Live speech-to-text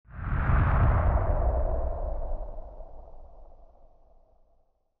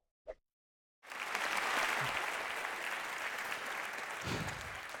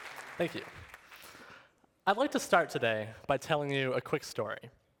Thank you. I'd like to start today by telling you a quick story.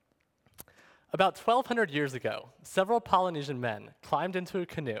 About 1,200 years ago, several Polynesian men climbed into a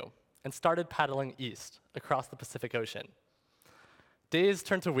canoe and started paddling east across the Pacific Ocean. Days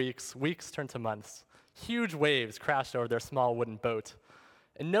turned to weeks, weeks turned to months. Huge waves crashed over their small wooden boat.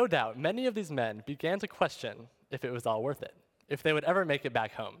 And no doubt, many of these men began to question if it was all worth it, if they would ever make it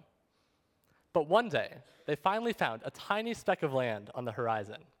back home. But one day, they finally found a tiny speck of land on the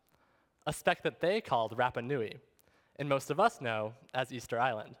horizon, a speck that they called Rapa Nui, and most of us know as Easter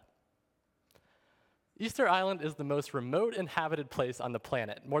Island. Easter Island is the most remote inhabited place on the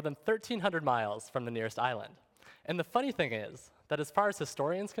planet, more than 1,300 miles from the nearest island. And the funny thing is that as far as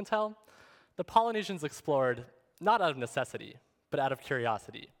historians can tell, the Polynesians explored not out of necessity, but out of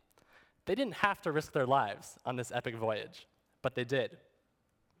curiosity. They didn't have to risk their lives on this epic voyage, but they did.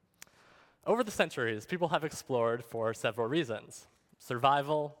 Over the centuries, people have explored for several reasons: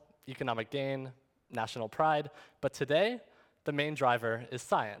 survival, economic gain, national pride, but today, the main driver is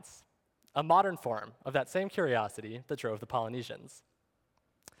science, a modern form of that same curiosity that drove the Polynesians.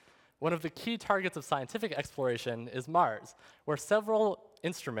 One of the key targets of scientific exploration is Mars, where several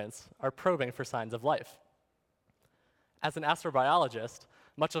instruments are probing for signs of life. As an astrobiologist,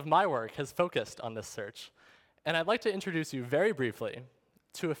 much of my work has focused on this search, and I'd like to introduce you very briefly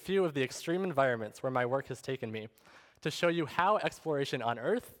to a few of the extreme environments where my work has taken me to show you how exploration on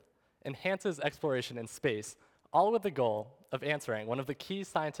Earth enhances exploration in space, all with the goal of answering one of the key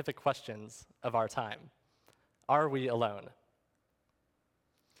scientific questions of our time: are we alone?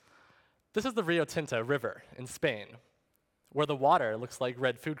 This is the Rio Tinto River in Spain, where the water looks like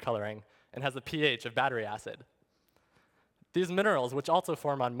red food coloring and has a pH of battery acid. These minerals, which also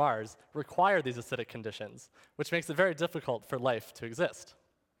form on Mars, require these acidic conditions, which makes it very difficult for life to exist.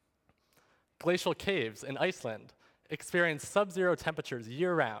 Glacial caves in Iceland experience sub-zero temperatures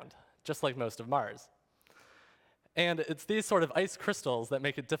year-round, just like most of Mars. And it's these sort of ice crystals that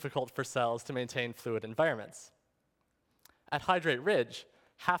make it difficult for cells to maintain fluid environments. At Hydrate Ridge,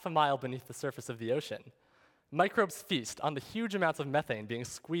 half a mile beneath the surface of the ocean, microbes feast on the huge amounts of methane being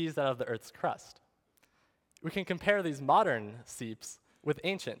squeezed out of the Earth's crust. We can compare these modern seeps with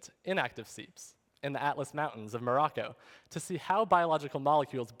ancient, inactive seeps in the Atlas Mountains of Morocco to see how biological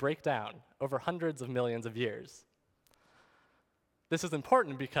molecules break down over hundreds of millions of years. This is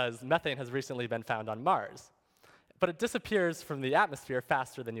important because methane has recently been found on Mars, but it disappears from the atmosphere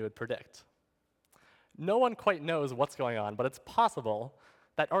faster than you would predict. No one quite knows what's going on, but it's possible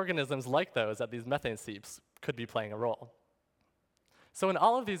that organisms like those at these methane seeps could be playing a role. So in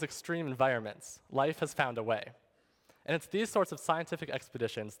all of these extreme environments, life has found a way. And it's these sorts of scientific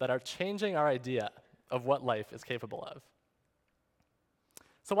expeditions that are changing our idea of what life is capable of.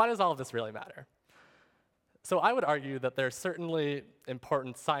 So why does all of this really matter? So I would argue that there are certainly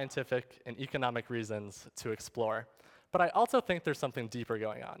important scientific and economic reasons to explore, but I also think there's something deeper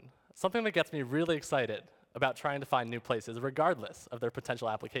going on, something that gets me really excited about trying to find new places regardless of their potential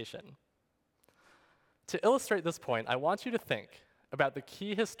application. To illustrate this point, I want you to think about the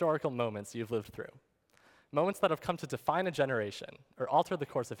key historical moments you've lived through, moments that have come to define a generation or alter the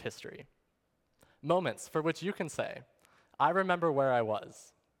course of history, moments for which you can say, I remember where I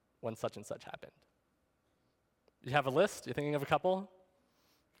was when such and such happened. You have a list? You're thinking of a couple?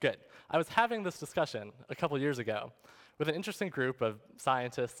 Good. I was having this discussion a couple years ago with an interesting group of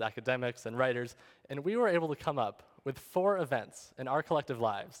scientists, academics, and writers, and we were able to come up with 4 events in our collective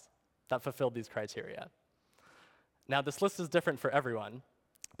lives that fulfilled these criteria. Now, this list is different for everyone,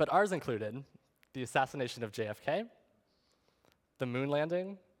 but ours included the assassination of JFK, the moon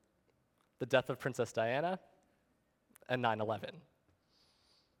landing, the death of Princess Diana, and 9/11.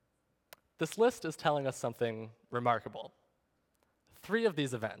 This list is telling us something remarkable. 3 of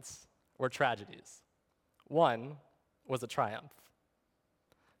these events were tragedies. 1 was a triumph.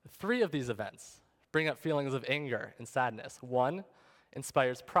 3 of these events bring up feelings of anger and sadness. 1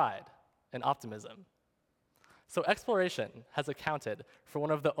 inspires pride and optimism. So exploration has accounted for one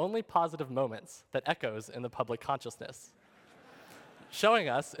of the only positive moments that echoes in the public consciousness, showing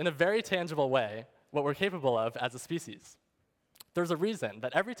us in a very tangible way what we're capable of as a species. There's a reason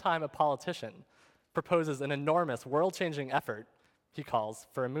that every time a politician proposes an enormous world-changing effort, he calls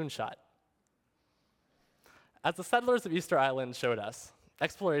for a moonshot. As the settlers of Easter Island showed us,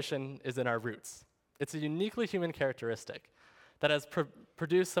 exploration is in our roots. It's a uniquely human characteristic that has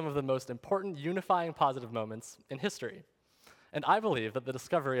produced some of the most important unifying positive moments in history. And I believe that the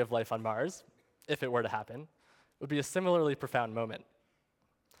discovery of life on Mars, if it were to happen, would be a similarly profound moment.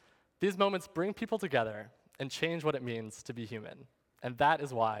 These moments bring people together and change what it means to be human. And that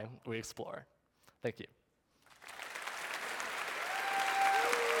is why we explore. Thank you.